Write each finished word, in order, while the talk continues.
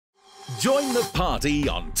Join the party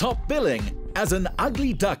on Top Billing as an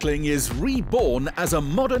ugly duckling is reborn as a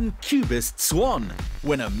modern cubist swan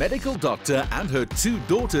when a medical doctor and her two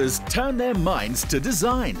daughters turn their minds to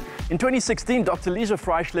design. In 2016, Dr. Lize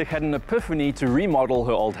Freislich had an epiphany to remodel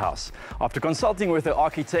her old house. After consulting with her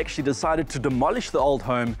architect, she decided to demolish the old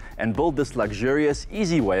home and build this luxurious,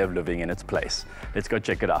 easy way of living in its place. Let's go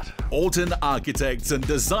check it out. Alton Architects and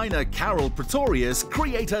designer Carol Pretorius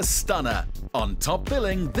create a stunner on Top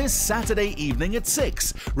Billing this Saturday evening at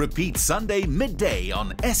 6. Repeat Sunday midday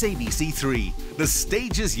on SABC3. The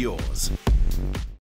stage is yours.